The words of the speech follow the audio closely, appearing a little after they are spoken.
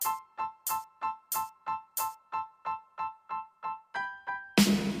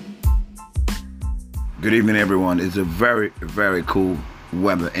Good evening, everyone. It's a very, very cool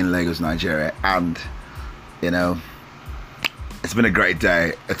weather in Lagos, Nigeria, and you know, it's been a great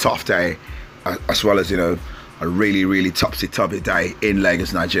day, a tough day, as well as a really, really topsy-turvy day in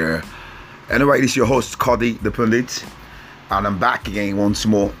Lagos, Nigeria. Anyway, this is your host, Cody the Pundit, and I'm back again once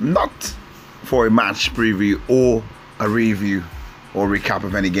more, not for a match preview or a review or recap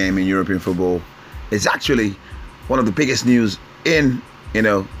of any game in European football. It's actually one of the biggest news in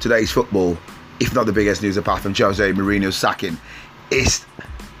today's football, if not the biggest news apart from Jose Mourinho's sacking. Is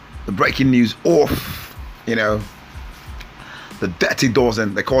the breaking news of the Dirty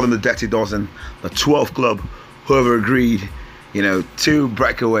Dozen. They call them the Dirty Dozen, the 12th club who have agreed to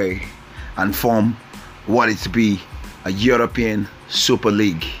break away and form what is to be a European Super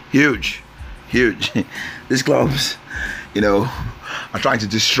League. Huge. These clubs are trying to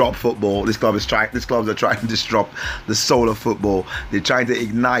disrupt football. These clubs are trying to disrupt the soul of football. They're trying to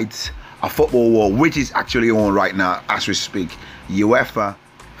ignite a football war, which is actually on right now as we speak. UEFA,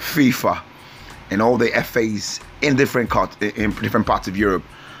 FIFA, and all the FAs in different parts of Europe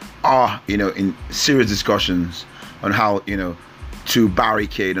are in serious discussions on how to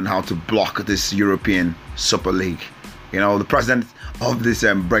barricade and how to block this European Super League. The president of this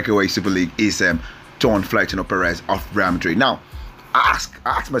breakaway Super League is Don Florentino Perez of Real Madrid. Now, I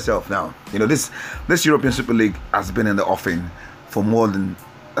ask myself now, this European Super League has been in the offing for more than,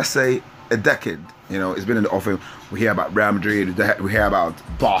 let's say, a decade. It's been in the offing. We hear about Real Madrid, we hear about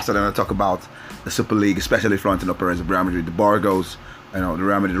Barcelona talk about the Super League, especially Florentino Perez of Real Madrid, the Borgos, the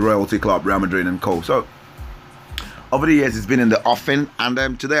Real Madrid Royalty Club, Real Madrid and co. So over the years, it's been in the offing,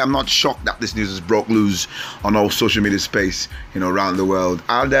 and today I'm not shocked that this news has broke loose on all social media space, around the world.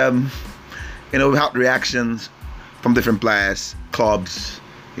 And we've had reactions from different players, clubs,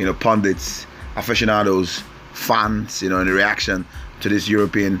 pundits, aficionados, fans, in reaction to this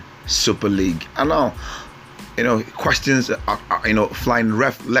European Super League. I know, questions are flying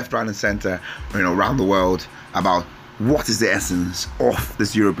left, right, and center, around the world about what is the essence of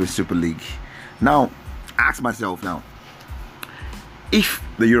this European Super League. Now, I ask myself now, if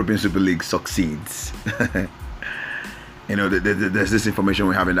the European Super League succeeds, there's this information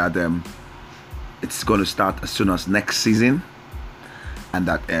we have in that it's going to start as soon as next season, and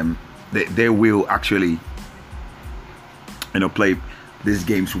that they will actually play these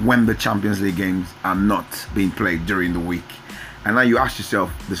games when the Champions League games are not being played during the week. And now you ask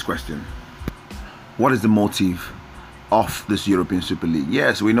yourself this question: what is the motive of this European Super League?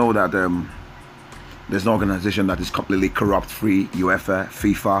 Yes, we know that there's an organization that is completely corrupt-free, UEFA,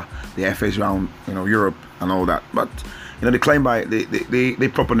 FIFA, the FAs around Europe and all that. But the claim by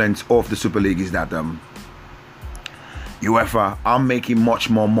the proponents of the Super League is that UEFA are making much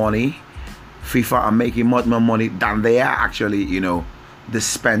more money, FIFA are making much more money than they are actually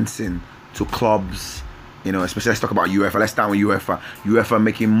dispensing to clubs. Especially, let's talk about UEFA. Let's start with UEFA. UEFA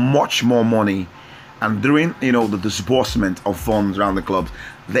making much more money, and during the disbursement of funds around the clubs,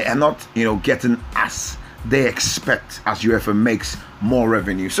 they are not getting as they expect, as UEFA makes more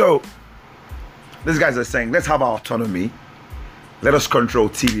revenue. So these guys are saying, let's have our autonomy, let us control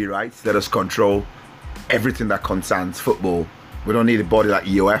TV rights, let us control everything that concerns football. We don't need a body like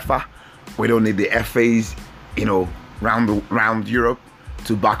UEFA, we don't need the FAs round Europe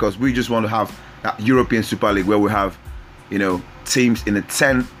to back us. We just want to have that European Super League where we have teams in a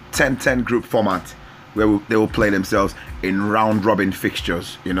 10 group format, where they will play themselves in round robin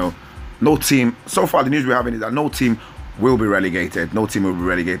fixtures. No team, so far the news we're having is that no team will be relegated.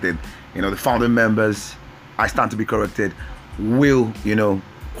 The founding members, I stand to be corrected, will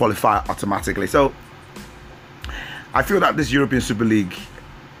qualify automatically. So I feel that this European Super League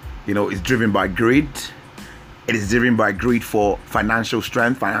is driven by greed. It is driven by greed for financial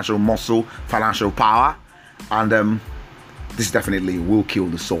strength, financial muscle, financial power, and this definitely will kill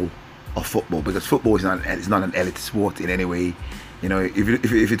the soul of football, because football is not an elite sport in any way.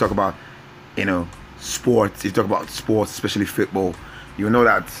 If you talk about sports, if you talk about sports, especially football, you know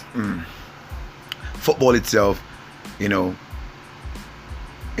that football itself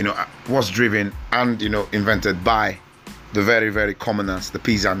was driven and invented by the very, very commoners, the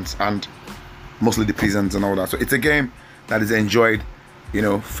peasants, and mostly the peasants and all that. So it's a game that is enjoyed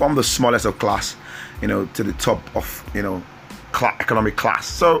from the smallest of class to the top of economic class.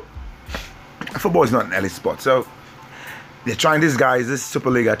 So football is not an elite sport. So they're trying, this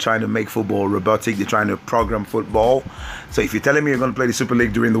Super League are trying to make football robotic. They're trying to program football. So if you're telling me you're going to play the Super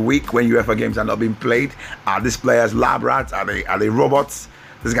League during the week when UEFA games are not being played, are these players lab rats? Are they robots?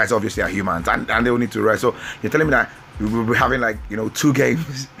 These guys obviously are humans, and they will need to rest. So you're telling me that we will be having 2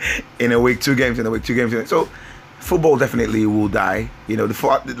 games in a week, 2 games in a week, 2 games in a week. So football definitely will die. You know,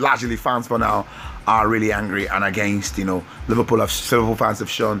 largely fans for now are really angry and against. You know, Liverpool fans have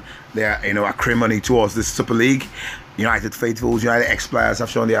shown their, you know, acrimony towards this Super League. United faithfuls, United ex-players have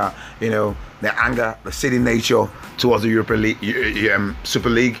shown their, you know, their anger, the city nature towards the European League, Super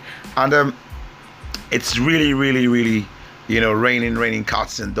League, and it's really, you know, raining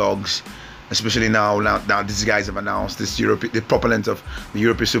cats and dogs, especially now these guys have announced this the proponents of the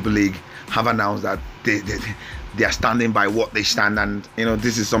European Super League have announced that they are standing by what they stand, and you know,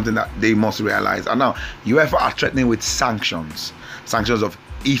 this is something that they must realize. And now UEFA are threatening with sanctions of,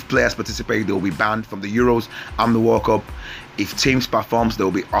 if players participate, they will be banned from the Euros and the World Cup. If teams performs, they will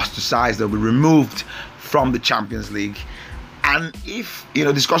be ostracized, they'll be removed from the Champions League. And if, you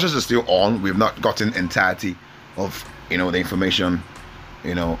know, discussions are still on, we've not gotten entirety of, you know, the information,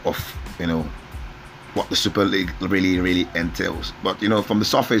 you know, of, you know, what the Super League really entails. But, you know, from the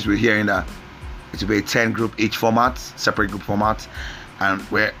surface, we're hearing that it will be a 10 group each format, separate group format, and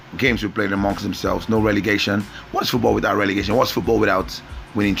where games will be played amongst themselves, no relegation. What's football without relegation? What's football without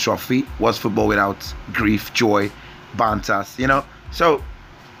winning trophy? What's football without grief, joy, banters, you know? So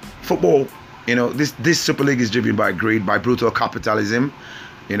football, you know, this Super League is driven by greed, by brutal capitalism,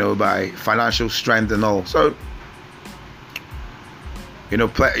 you know, by financial strength and all. So, you know,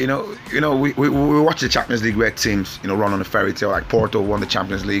 we watch the Champions League where teams, you know, run on a fairy tale, like Porto won the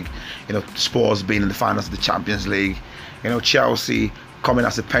Champions League, you know, Spurs being in the finals of the Champions League, you know, Chelsea coming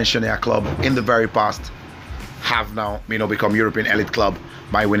as a pensioner club in the very past have now, you know, become European elite club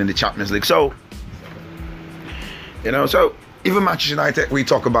by winning the Champions League. So, you know, so even Manchester United, we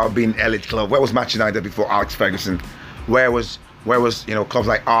talk about being elite club. Where was Manchester United before Alex Ferguson? Where was you know, clubs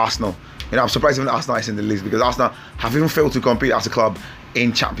like Arsenal? You know, I'm surprised even Arsenal is in the list, because Arsenal have even failed to compete as a club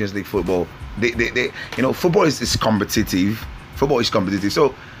in Champions League football. They you know, football is competitive. Football is competitive.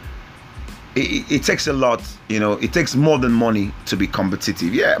 So it takes a lot, you know, it takes more than money to be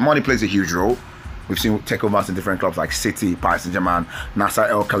competitive. Yeah, money plays a huge role. We've seen takeovers in different clubs like City, Paris Saint-Germain, Nasser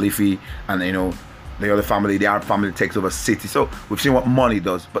El Khelaïfi, and, you know, the other family, the Arab family takes over City. So we've seen what money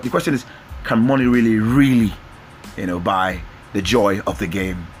does. But the question is, can money really, you know, buy the joy of the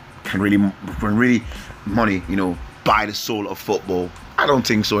game? Can really money, you know, buy the soul of football? I don't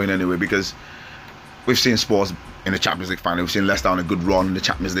think so in any way, because we've seen Spurs in the Champions League final. We've seen Leicester on a good run in the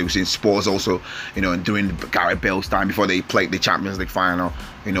Champions League. We've seen Spurs also, you know, during Gareth Bale's time before they played the Champions League final,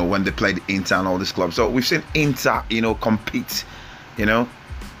 you know, when they played Inter and all this clubs. So we've seen Inter, you know, compete, you know.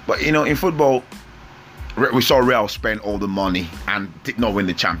 But, you know, in football, we saw Real spend all the money and did not win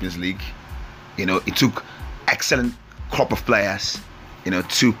the Champions League. You know, it took excellent crop of players, you know,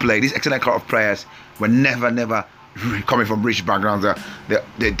 to play. These excellent crop of players were never coming from rich backgrounds.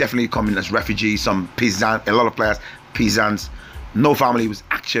 They're definitely coming as refugees, some peasants, a lot of players, peasants. No family was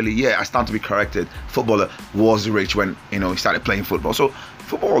actually, yeah, I stand to be corrected, footballer was rich when, you know, he started playing football. So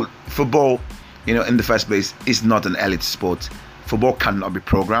football, you know, in the first place, is not an elite sport. Football cannot be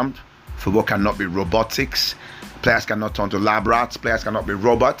programmed. Football cannot be robotics. Players cannot turn to lab rats. Players cannot be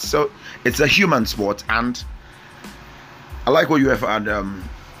robots. So it's a human sport. And I like what UEFA and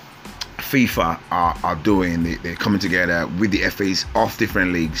FIFA are doing. They're coming together with the FAs of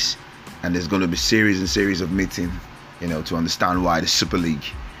different leagues, and there's going to be series and series of meetings, you know, to understand why the Super League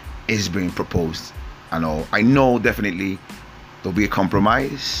is being proposed and all. I know definitely there'll be a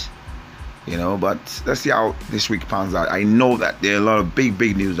compromise, you know, but let's see how this week pans out. I know that there are a lot of big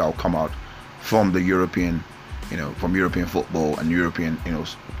news that will come out from the European, you know, from European football and European, you know,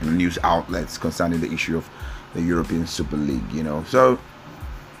 news outlets concerning the issue of the European Super League, you know. So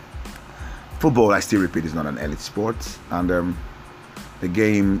football, I still repeat, is not an elite sport, and the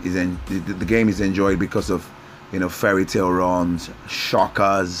game is enjoyed because of, you know, fairy tale runs,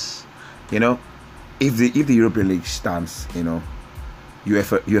 shockers, you know. If the European League stands, you know,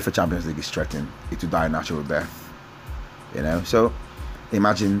 UEFA Champions League is threatened, it will die a natural death, you know. So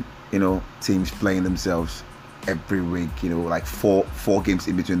imagine, you know, teams playing themselves every week, you know, like four games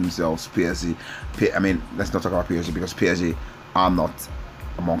in between themselves. I mean, let's not talk about PSG, because PSG are not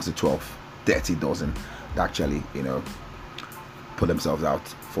amongst the 12 dirty dozen that actually, you know, put themselves out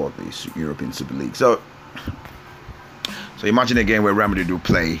for the European Super League. So imagine a game where Real Madrid do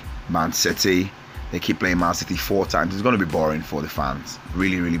play Man City. They keep playing Man City 4 times. It's going to be boring for the fans.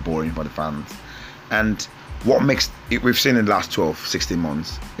 Really boring for the fans. And what makes it, we've seen in the last 12, 16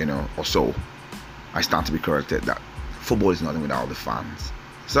 months, you know, or so, I stand to be corrected, that football is nothing without the fans.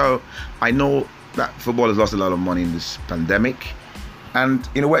 So I know that football has lost a lot of money in this pandemic. And,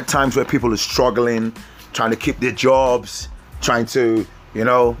 you know, at times where people are struggling, trying to keep their jobs, trying to, you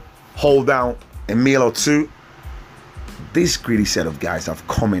know, hold down a meal or two, this greedy set of guys have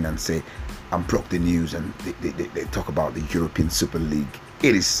come in and say, and broke the news, and they talk about the European Super League.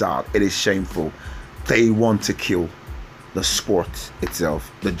 It is sad. It is shameful. They want to kill the sport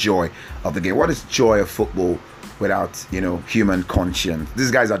itself, the joy of the game. What is joy of football without, human conscience?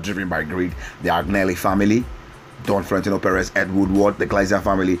 These guys are driven by greed. The Agnelli family, Don Florentino Perez, Ed Woodward, the Glazer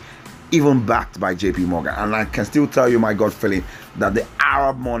family, even backed by JP Morgan. And I can still tell you my gut feeling that the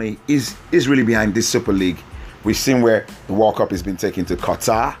Arab money is really behind this Super League. We've seen where the World Cup has been taken to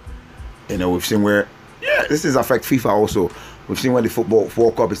Qatar. We've seen where, this is affect FIFA also. We've seen where the football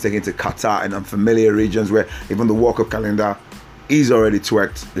World Cup is taken to Qatar and unfamiliar regions where even the World Cup calendar is already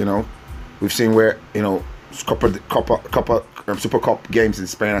twerked. We've seen where, Super Cup games in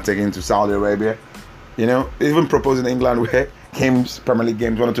Spain are taken to Saudi Arabia. Even proposed in England where Premier League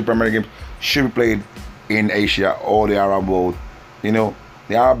games, 1 or 2 Premier League games should be played in Asia or the Arab world. The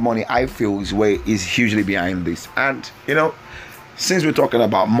Arab money, I feel, is hugely behind this. And, since we're talking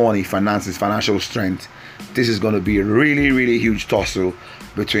about money, finances, financial strength, this is going to be a really, really huge tussle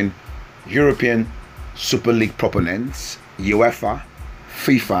between European Super League proponents, UEFA,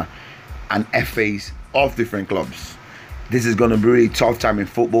 FIFA, and FAs of different clubs. This is going to be a really tough time in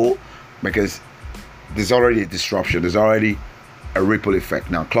football because there's already a disruption. There's already a ripple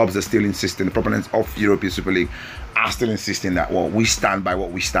effect. Now, clubs are still insisting, the proponents of European Super League are still insisting that, we stand by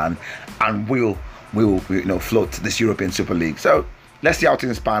what we stand and we'll float this European Super League. So let's see how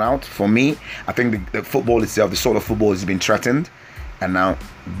things pan out. For me, I think the football itself, the sort of football has been threatened, and now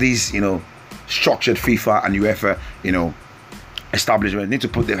these structured FIFA and UEFA establishment need to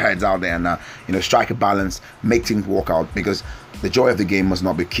put their heads out there and strike a balance, make things work out, because the joy of the game must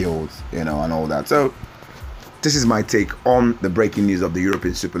not be killed, and all that. So this is my take on the breaking news of the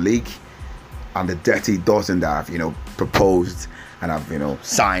European Super League and the dirty dozen that I've proposed and I've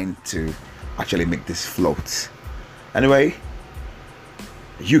signed to actually make this float. Anyway,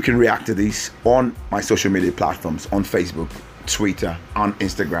 you can react to this on my social media platforms, on Facebook, Twitter, on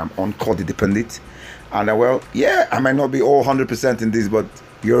Instagram, on Kodi the Pundit. And I might not be all 100% in this, but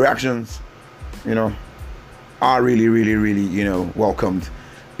your reactions, are really, really, really, welcomed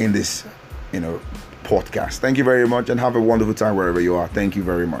in this, podcast. Thank you very much, and have a wonderful time wherever you are. Thank you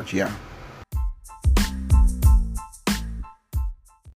very much. Yeah.